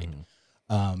same rate.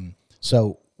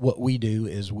 So what we do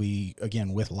is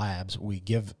with labs, we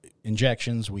give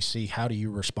injections, we see how do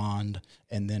you respond,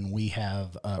 and then we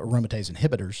have aromatase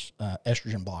inhibitors,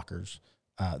 estrogen blockers,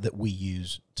 that we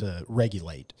use to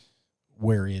regulate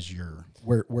where your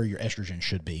estrogen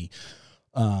should be.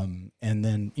 And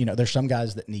then, there's some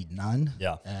guys that need none,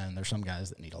 and there's some guys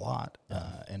that need a lot.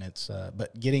 And it's,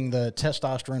 but getting the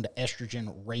testosterone to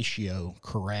estrogen ratio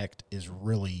correct is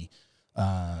really,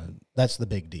 that's the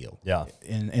big deal. Yeah.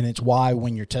 And it's why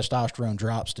when your testosterone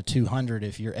drops to 200,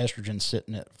 if your estrogen's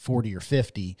sitting at 40 or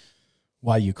 50,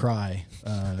 why you cry,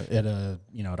 at a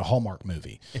Hallmark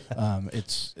movie.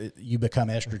 You become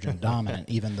estrogen dominant,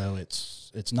 even though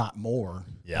it's not more.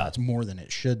 Yeah. It's more than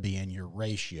it should be, and your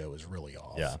ratio is really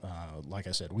off. Yeah. Like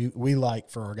I said, we like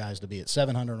for our guys to be at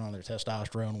 700 on their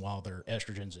testosterone while their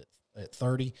estrogen's at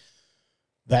 30.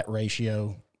 That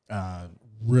ratio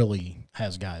really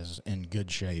has guys in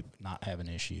good shape, not having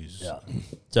issues. Yeah.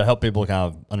 To help people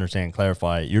kind of understand and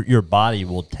clarify, your body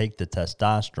will take the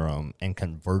testosterone and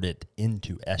convert it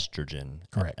into estrogen.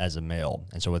 Correct. As a male.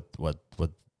 And so what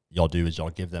y'all do is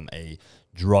y'all give them a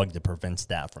drug that prevents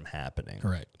that from happening.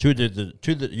 Correct.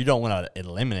 You don't want to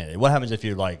eliminate it. What happens if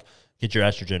you get your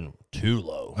estrogen too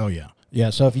low? Oh yeah. Yeah.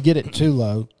 So if you get it too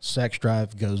low, sex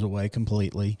drive goes away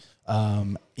completely.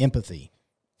 Empathy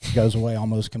goes away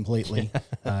almost completely.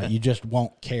 You just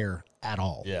won't care at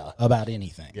all about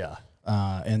anything. Yeah.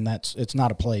 And it's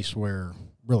not a place where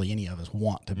really any of us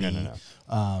want to be. No.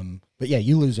 But yeah,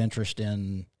 you lose interest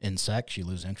in sex, you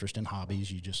lose interest in hobbies,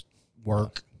 you just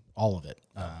work, all of it.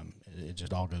 It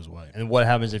just all goes away. And what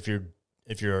happens if your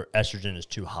estrogen is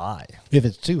too high? If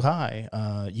it's too high,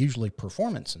 usually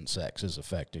performance in sex is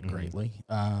affected greatly.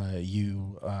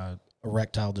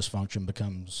 Erectile dysfunction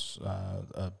becomes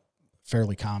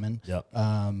fairly common. Yep.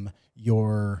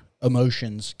 Your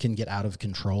emotions can get out of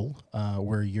control,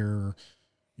 where you're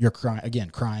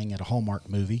crying at a Hallmark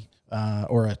movie.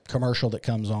 or a commercial that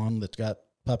comes on that's got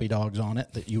puppy dogs on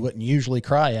it that you wouldn't usually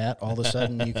cry at, all of a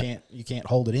sudden you can't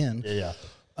hold it in. Yeah.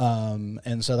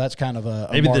 And so that's kind of a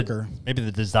Maybe marker. Maybe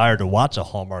the desire to watch a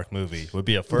Hallmark movie would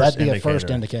be a first That'd be indicator. a first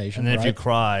indication. And then right? if you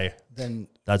cry, then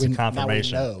that's a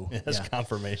confirmation. Now we know. That's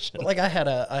confirmation. Like I had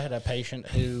a patient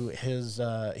who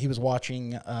he was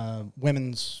watching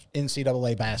women's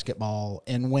NCAA basketball,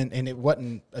 and it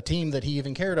wasn't a team that he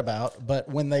even cared about, but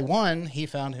when they won, he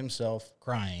found himself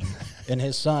crying. And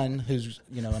his son, who's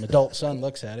an adult son,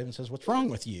 looks at him and says, "What's wrong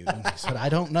with you?" And he said, "I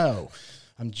don't know.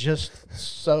 I'm just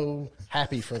so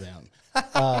happy for them."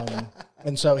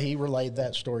 And so he relayed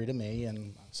that story to me,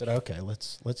 and I said, "Okay,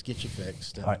 let's get you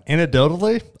fixed." All right.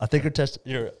 Anecdotally, I think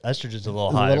your estrogen's a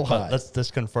little high. high. Let's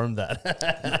just confirm that.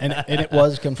 and it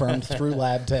was confirmed through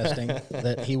lab testing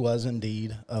that he was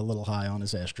indeed a little high on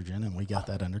his estrogen, and we got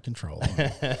that under control.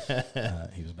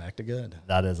 He was back to good.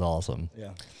 That is awesome.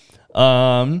 Yeah.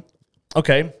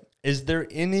 Okay. Is there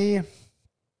any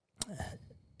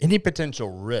potential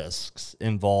risks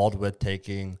involved with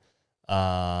taking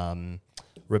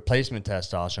replacement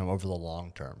testosterone over the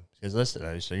long term? Because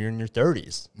listen, so you're in your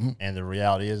 30s, and the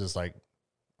reality is, it's like,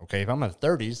 okay, if I'm in my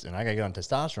 30s and I got to get on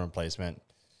testosterone replacement,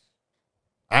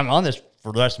 I'm on this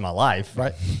for the rest of my life,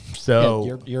 Right. So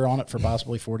Yeah, you're on it for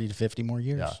possibly 40 to 50 more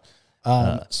years.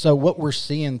 Yeah. So what we're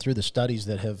seeing through the studies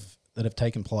that have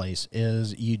taken place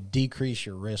is you decrease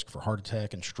your risk for heart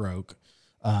attack and stroke.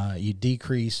 You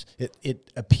decrease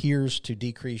it appears to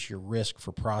decrease your risk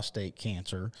for prostate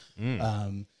cancer.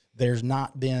 There's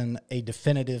not been a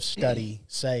definitive study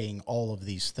saying all of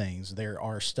these things. There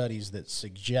are studies that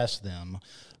suggest them.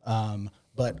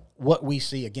 But what we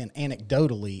see, again,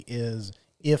 anecdotally, is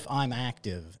if I'm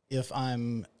active, if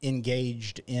I'm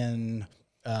engaged in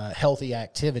healthy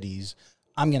activities,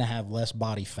 I'm going to have less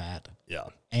body fat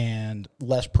and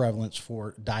less prevalence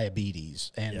for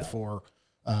diabetes and for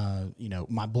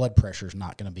my blood pressure is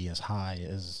not going to be as high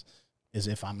as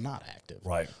if I'm not active.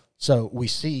 Right. So we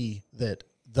see that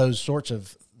those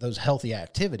healthy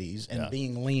activities and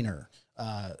being leaner,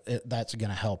 that's going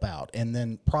to help out. And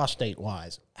then prostate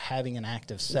wise, having an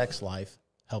active sex life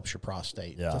helps your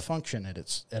prostate to function at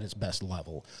its best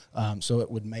level. So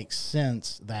it would make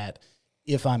sense that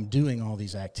if I'm doing all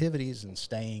these activities and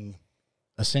staying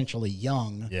essentially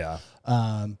young,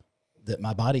 that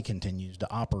my body continues to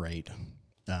operate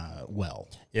well.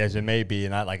 Yes, it may be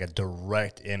not like a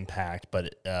direct impact,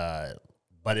 but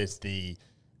it's the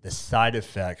side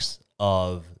effects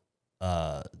of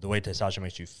the way testosterone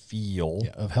makes you feel.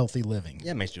 Of healthy living.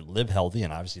 Yeah, it makes you live healthy,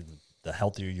 and obviously the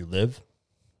healthier you live,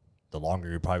 the longer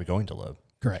you're probably going to live.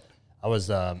 Correct. I was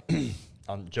on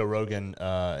Joe Rogan.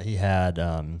 He had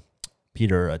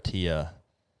Peter Attia,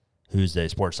 who's a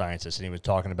sports scientist, and he was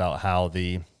talking about how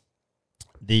the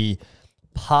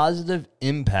positive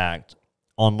impact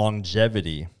on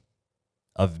longevity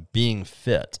of being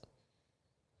fit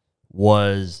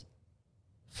was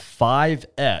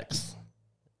 5x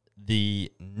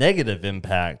the negative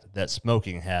impact that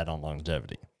smoking had on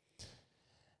longevity.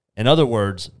 In other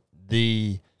words,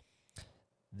 your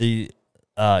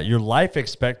life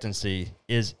expectancy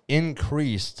is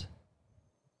increased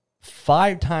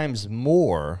 5 times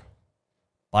more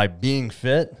by being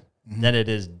fit than it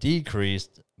is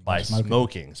decreased by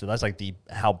smoking. So that's like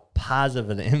how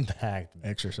positive an impact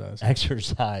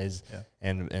Exercise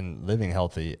and living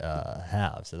healthy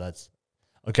have. So that's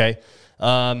okay.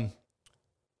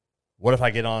 What if I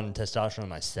get on testosterone in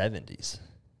my 70s?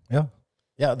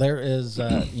 Yeah. There is,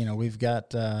 we've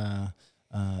got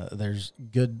there's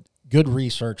good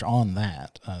research on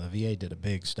that. The VA did a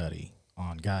big study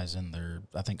on guys in their,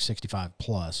 I think, 65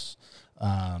 plus,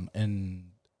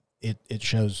 and it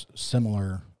shows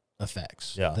similar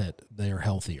effects. That they're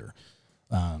healthier.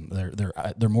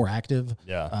 They're more active.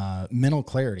 Mental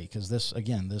clarity, because this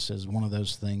is one of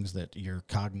those things that your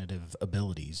cognitive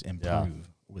abilities improve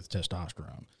with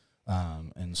testosterone.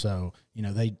 And so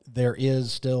there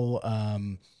is still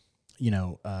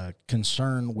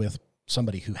concern with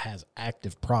somebody who has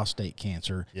active prostate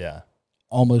cancer.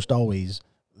 Almost always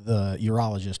the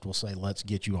urologist will say, let's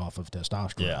get you off of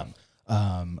testosterone.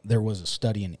 There was a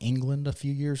study in England a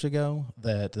few years ago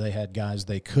that they had guys,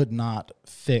 they could not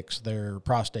fix their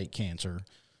prostate cancer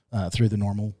through the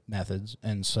normal methods,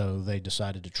 and so they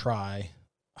decided to try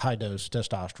high-dose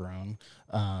testosterone.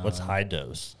 What's high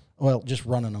dose? Well, just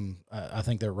running them, I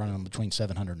think they're running them between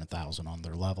 700 and 1,000 on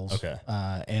their levels. Okay.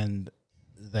 And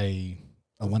they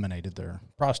eliminated their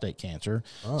prostate cancer.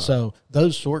 So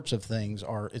those sorts of things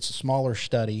it's a smaller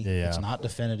study. It's not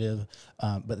definitive,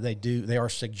 but they are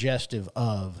suggestive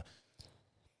of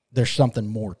there's something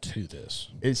more to this.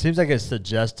 It seems like it's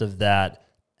suggestive that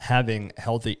having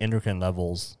healthy endocrine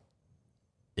levels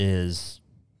is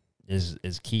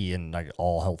key in like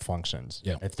all health functions.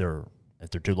 Yeah. If they're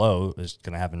too low, it's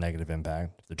going to have a negative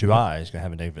impact. If they're too high, it's going to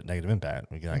have a negative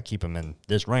impact. We got to keep them in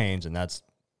this range, and that's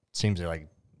seems to like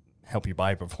help your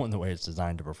body perform the way it's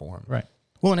designed to perform. Right.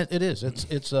 Well, and it is.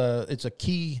 It's a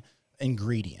key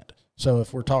ingredient. So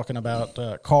if we're talking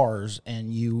about cars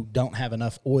and you don't have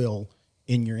enough oil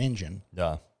in your engine,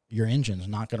 your engine's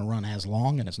not going to run as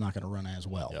long and it's not going to run as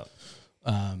well.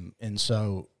 Yeah. And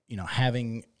so,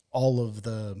 having all of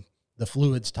the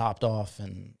fluids topped off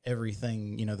and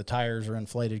everything, the tires are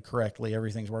inflated correctly,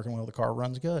 everything's working well, the car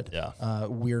runs good. Yeah.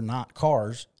 We're not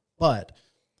cars, but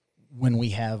when we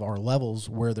have our levels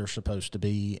where they're supposed to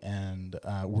be and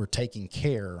we're taking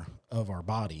care of our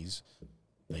bodies,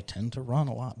 they tend to run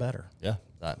a lot better. Yeah.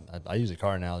 I use a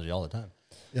car analogy all the time.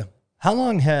 Yeah. How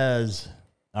long has,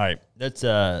 all right, that's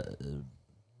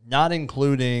not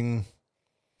including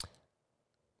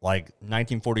like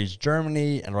 1940s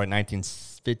Germany and like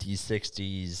 1950s,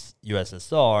 60s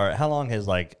USSR, how long has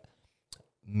like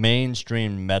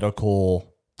mainstream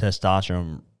medical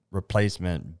testosterone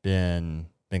replacement been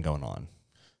going on?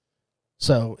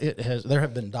 So there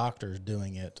have been doctors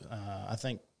doing it, I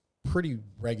think, pretty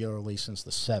regularly since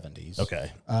the 70s.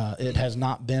 Okay. It has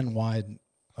not been wide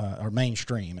or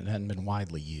mainstream. It hadn't been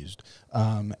widely used.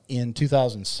 In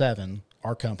 2007,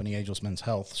 our company, Ageless Men's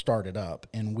Health, started up,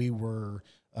 and we were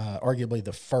arguably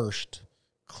the first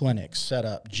clinic set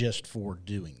up just for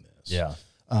doing this. Yeah.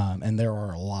 And there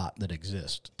are a lot that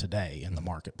exist today in the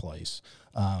marketplace.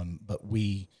 But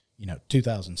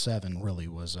 2007 really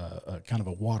was a kind of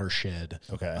a watershed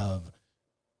of,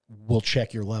 we'll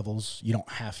check your levels. You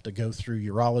don't have to go through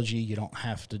urology. You don't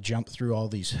have to jump through all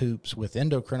these hoops with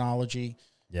endocrinology.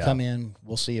 Yeah. Come in.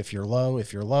 We'll see if you're low.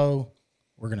 If you're low,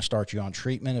 we're going to start you on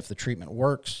treatment. If the treatment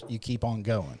works, you keep on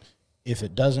going. If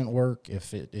it doesn't work,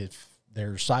 if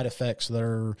there's side effects that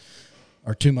are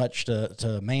too much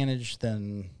to manage,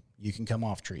 then you can come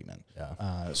off treatment.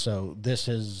 Yeah. So this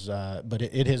is, but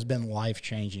it has been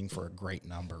life-changing for a great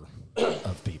number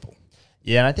of people.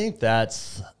 Yeah, and I think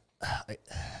that's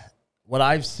what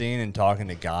I've seen in talking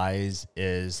to guys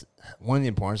is one of the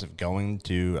importance of going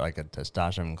to like a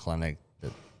testosterone clinic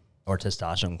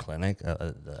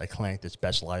a clinic that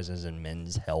specializes in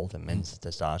men's health and men's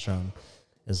testosterone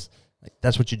is like,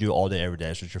 that's what you do all day, every day.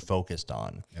 That's what you're focused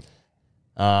on. Yep.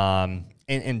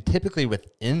 And typically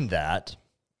within that,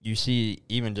 you see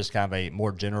even just kind of a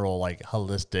more general, like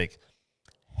holistic,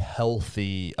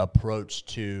 healthy approach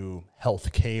to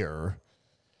healthcare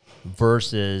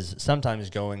versus sometimes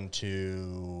going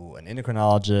to an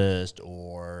endocrinologist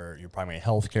or your primary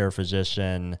healthcare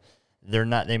physician.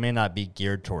 They may not be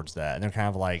geared towards that. And they're kind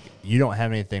of like, you don't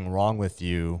have anything wrong with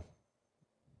you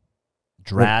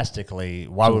drastically.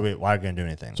 Why are we going to do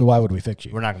anything? So why would we fix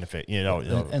you? We're not going to fix,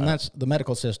 and that's the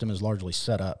medical system is largely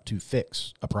set up to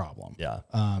fix a problem. Yeah.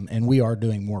 And we are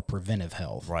doing more preventive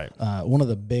health. Right. One of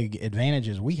the big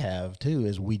advantages we have too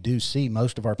is we do see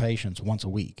most of our patients once a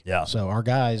week. Yeah. So our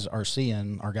guys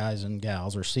and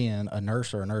gals are seeing a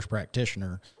nurse or a nurse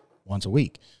practitioner once a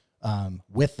week.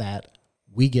 With that,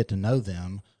 we get to know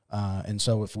them. And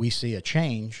so if we see a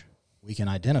change, we can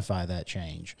identify that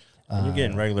change. And you're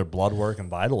getting regular blood work and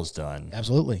vitals done.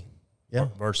 Absolutely. Yeah.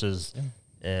 Versus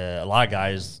a lot of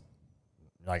guys,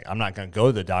 like, I'm not going to go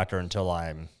to the doctor until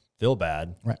I feel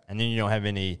bad. Right. And then you don't have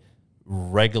any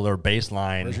regular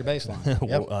baseline. Where's your baseline?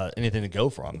 Yep. Anything to go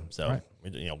from. So, right.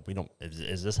 We don't,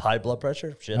 is this high blood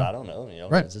pressure? Shit, I don't know.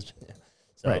 Right. So,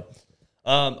 right.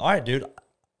 All right, dude.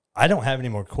 I don't have any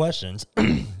more questions.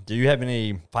 Do you have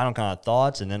any final kind of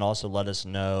thoughts? And then also let us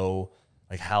know,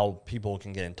 like, how people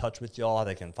can get in touch with y'all, how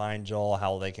they can find y'all,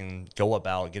 how they can go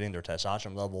about getting their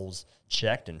testosterone levels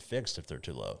checked and fixed if they're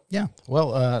too low. Yeah.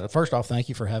 Well, first off, thank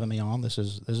you for having me on. This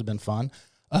has been fun.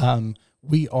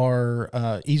 We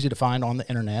are easy to find on the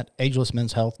internet,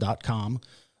 agelessmenshealth.com.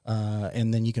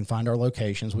 And then you can find our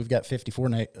locations. We've got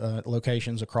 54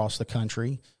 locations across the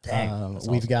country. Dang, that's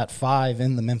we've awesome. got 5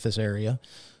 in the Memphis area.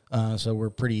 So we're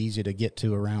pretty easy to get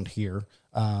to around here.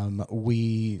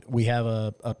 We have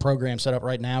a program set up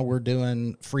right now. We're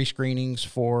doing free screenings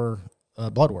for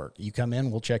blood work. You come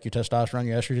in, we'll check your testosterone,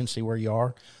 your estrogen, see where you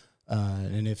are.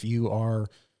 And if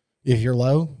you're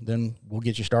low, then we'll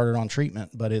get you started on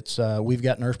treatment. But it's we've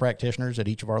got nurse practitioners at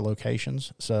each of our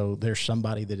locations. So there's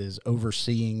somebody that is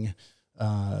overseeing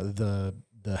the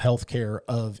healthcare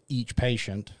of each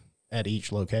patient at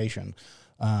each location.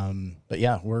 But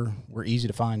yeah, we're easy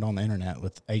to find on the internet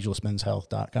with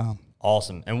agelessmenshealth.com.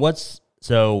 Awesome. And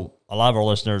so a lot of our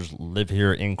listeners live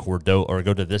here in Cordova or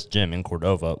go to this gym in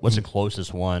Cordova. What's the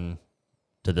closest one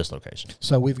to this location?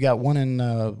 So we've got one in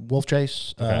Wolf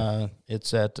Chase. Okay.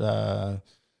 It's at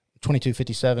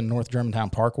 2257 North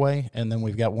Germantown Parkway, and then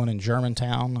we've got one in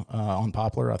Germantown on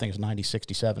Poplar. I think it's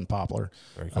 9067 Poplar.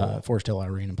 Very cool. Forest Hill,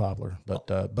 Irene, and Poplar. But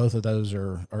both of those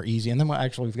are easy. And then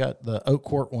we've got the Oak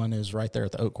Court one is right there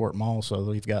at the Oak Court Mall, so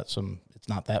we've got some. It's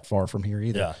not that far from here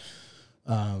either.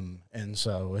 Yeah. And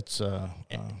so it's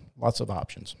lots of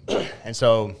options. And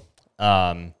so,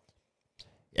 and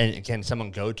can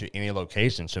someone go to any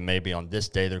location? So maybe on this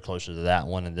day they're closer to that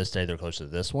one, and this day they're closer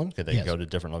to this one. Could they Yes. go to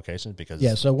different locations?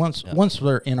 Because So once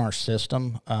they're in our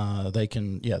system, they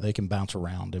can bounce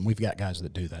around, and we've got guys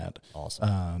that do that.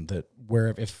 Awesome. That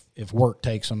where if work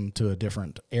takes them to a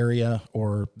different area,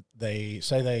 or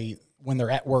when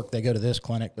they're at work they go to this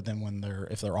clinic, but then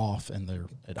if they're off and they're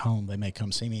at home, they may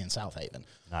come see me in South Haven.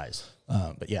 Nice.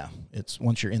 But yeah, it's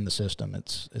once you're in the system,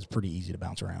 it's pretty easy to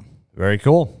bounce around. Very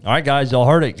cool. All right, guys, y'all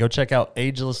heard it. Go check out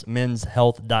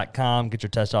agelessmenshealth.com. Get your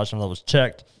testosterone levels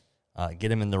checked. Get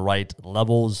them in the right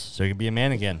levels so you can be a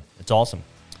man again. It's awesome.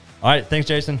 All right, thanks,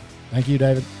 Jason. Thank you,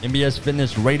 David. NBS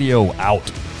Fitness Radio out.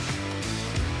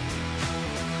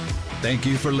 Thank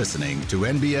you for listening to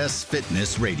NBS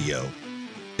Fitness Radio.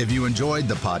 If you enjoyed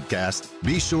the podcast,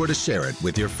 be sure to share it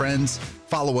with your friends,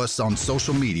 follow us on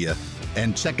social media,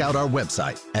 and check out our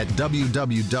website at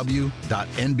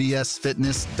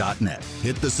www.nbsfitness.net.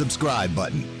 Hit the subscribe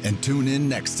button and tune in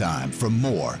next time for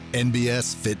more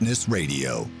NBS Fitness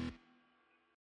Radio.